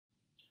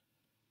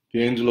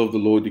The angel of the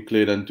Lord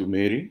declared unto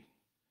Mary,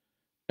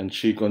 and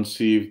she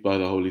conceived by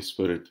the Holy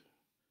Spirit.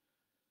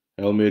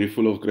 Hail Mary,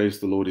 full of grace,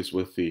 the Lord is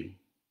with thee.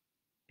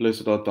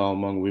 Blessed art thou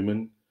among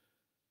women,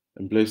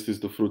 and blessed is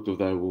the fruit of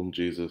thy womb,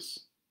 Jesus.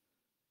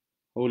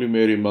 Holy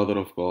Mary, Mother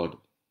of God,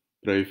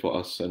 pray for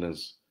us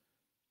sinners,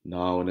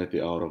 now and at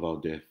the hour of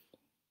our death.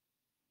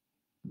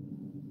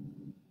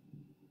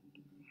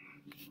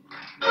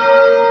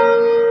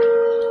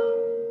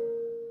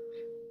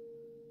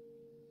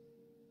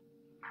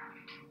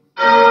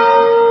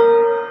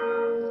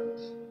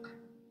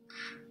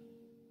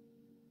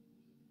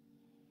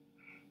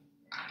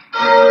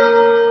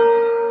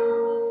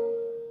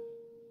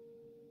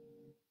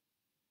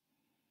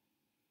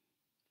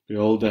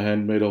 Behold the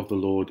handmaid of the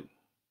Lord,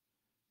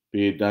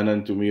 be it done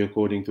unto me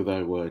according to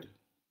thy word.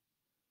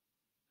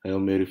 Hail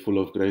Mary, full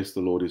of grace,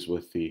 the Lord is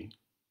with thee.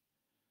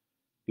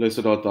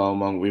 Blessed art thou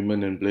among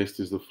women, and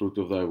blessed is the fruit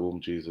of thy womb,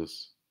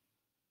 Jesus.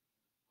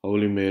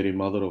 Holy Mary,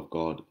 Mother of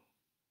God,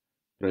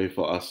 pray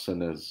for us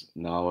sinners,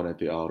 now and at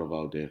the hour of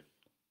our death.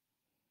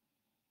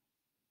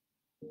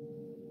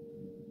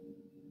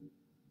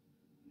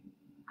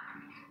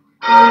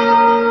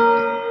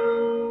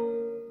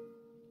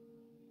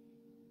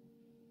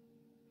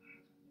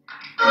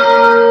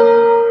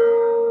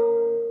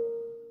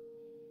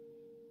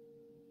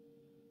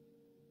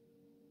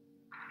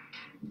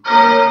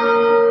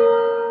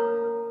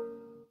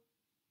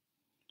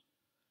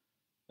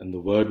 And the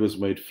Word was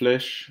made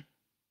flesh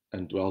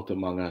and dwelt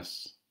among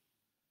us.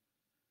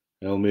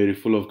 Hail Mary,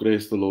 full of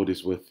grace, the Lord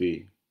is with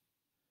thee.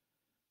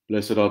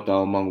 Blessed art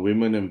thou among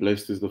women, and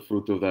blessed is the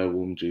fruit of thy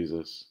womb,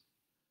 Jesus.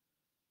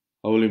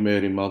 Holy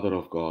Mary, Mother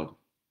of God,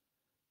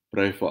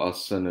 pray for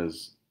us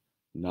sinners,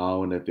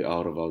 now and at the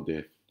hour of our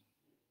death.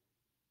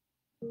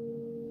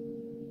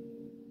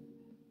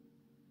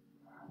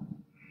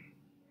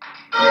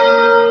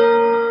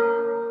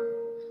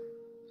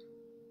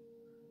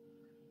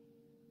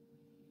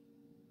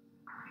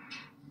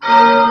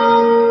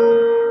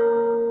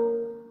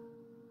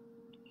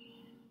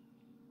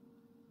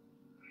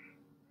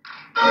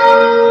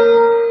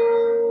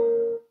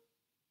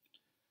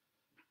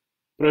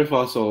 Pray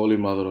for us, O Holy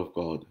Mother of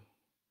God,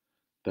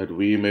 that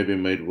we may be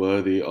made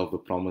worthy of the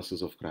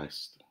promises of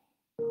Christ.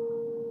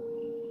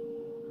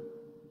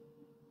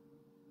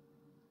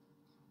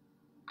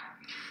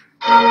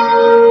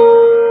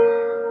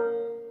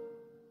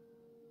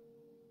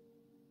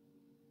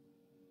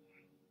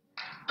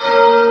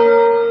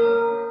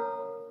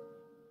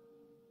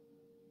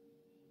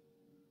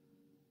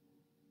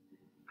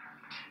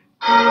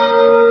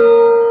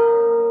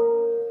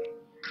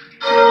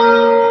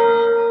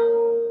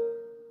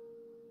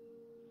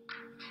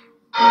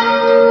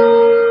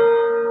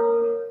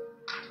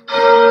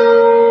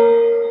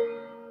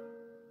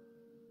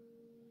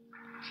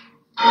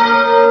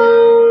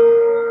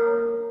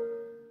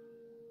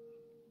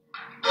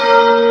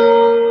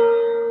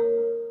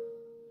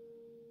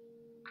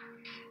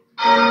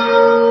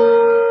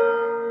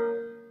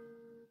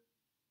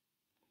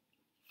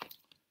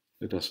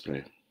 Let us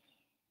pray.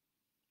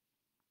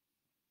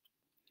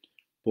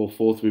 Pour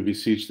forth, we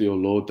beseech thee, O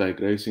Lord, thy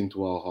grace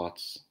into our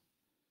hearts,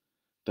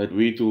 that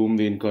we, to whom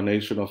the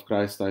incarnation of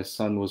Christ thy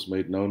Son was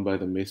made known by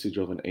the message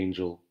of an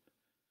angel,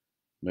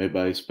 may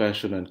by his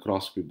passion and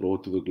cross be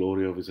brought to the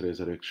glory of his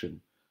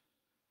resurrection,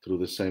 through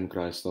the same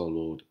Christ our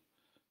Lord.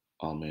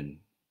 Amen.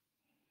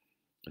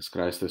 As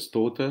Christ has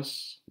taught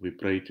us, we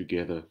pray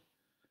together.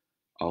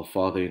 Our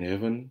Father in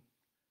heaven,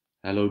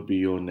 hallowed be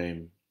your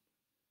name.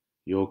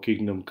 Your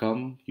kingdom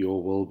come,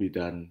 your will be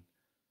done,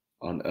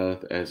 on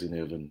earth as in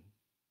heaven.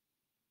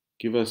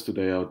 Give us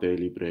today our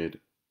daily bread.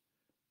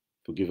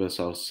 Forgive us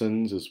our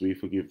sins as we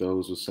forgive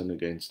those who sin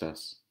against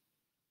us.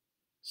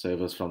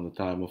 Save us from the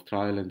time of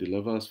trial and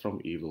deliver us from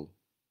evil.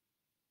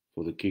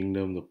 For the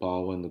kingdom, the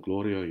power, and the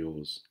glory are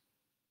yours,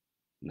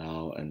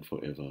 now and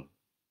forever.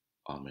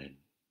 Amen.